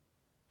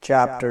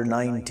Chapter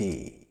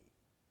 90.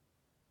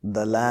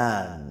 The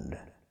Land.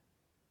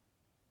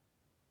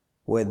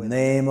 With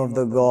name of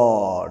the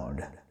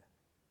God,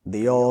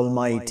 the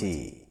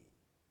Almighty,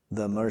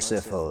 the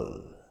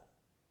Merciful.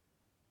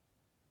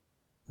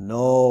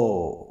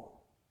 No,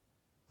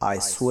 I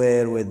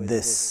swear with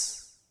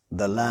this,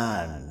 the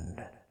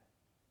land,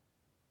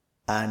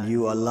 and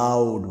you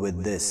allowed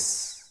with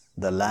this,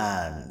 the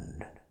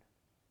land,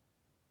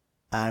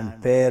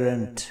 and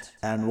parent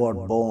and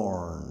what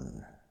born.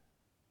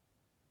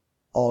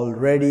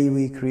 Already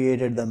we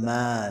created the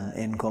man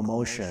in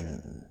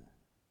commotion.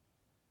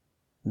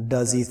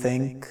 Does he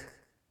think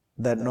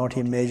that not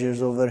he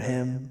measures over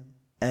him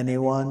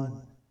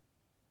anyone?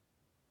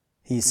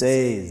 He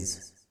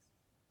says,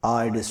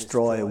 I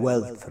destroy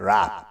wealth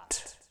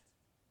wrapped.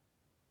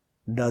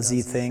 Does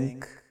he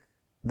think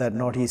that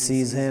not he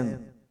sees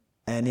him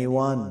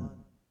anyone?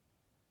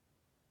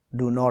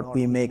 Do not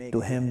we make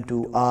to him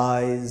 2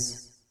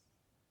 eyes,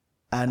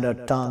 and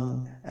a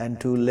tongue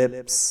and 2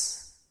 lips?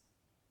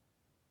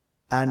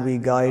 And we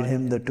guide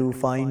him the 2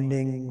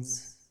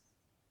 findings,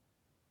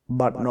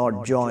 but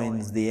not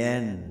joins the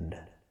end.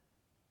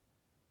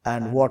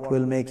 And what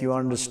will make you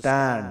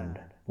understand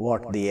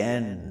what the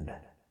end?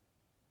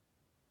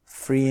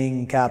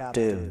 Freeing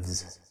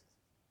captives,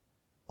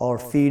 or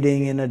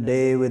feeding in a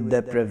day with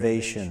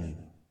deprivation,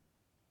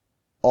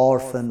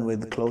 orphan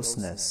with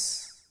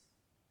closeness,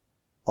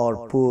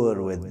 or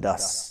poor with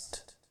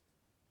dust.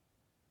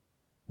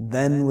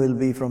 Then will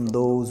be from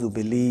those who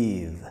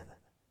believe,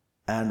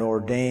 and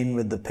ordain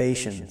with the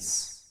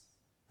patience,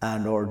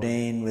 and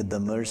ordain with the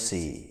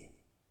mercy,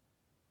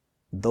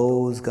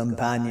 those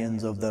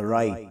companions of the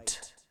right,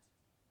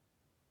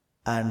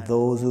 and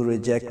those who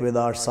reject with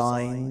our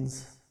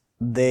signs,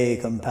 they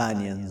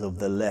companions of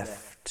the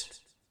left.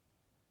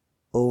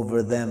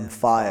 Over them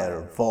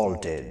fire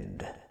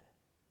vaulted.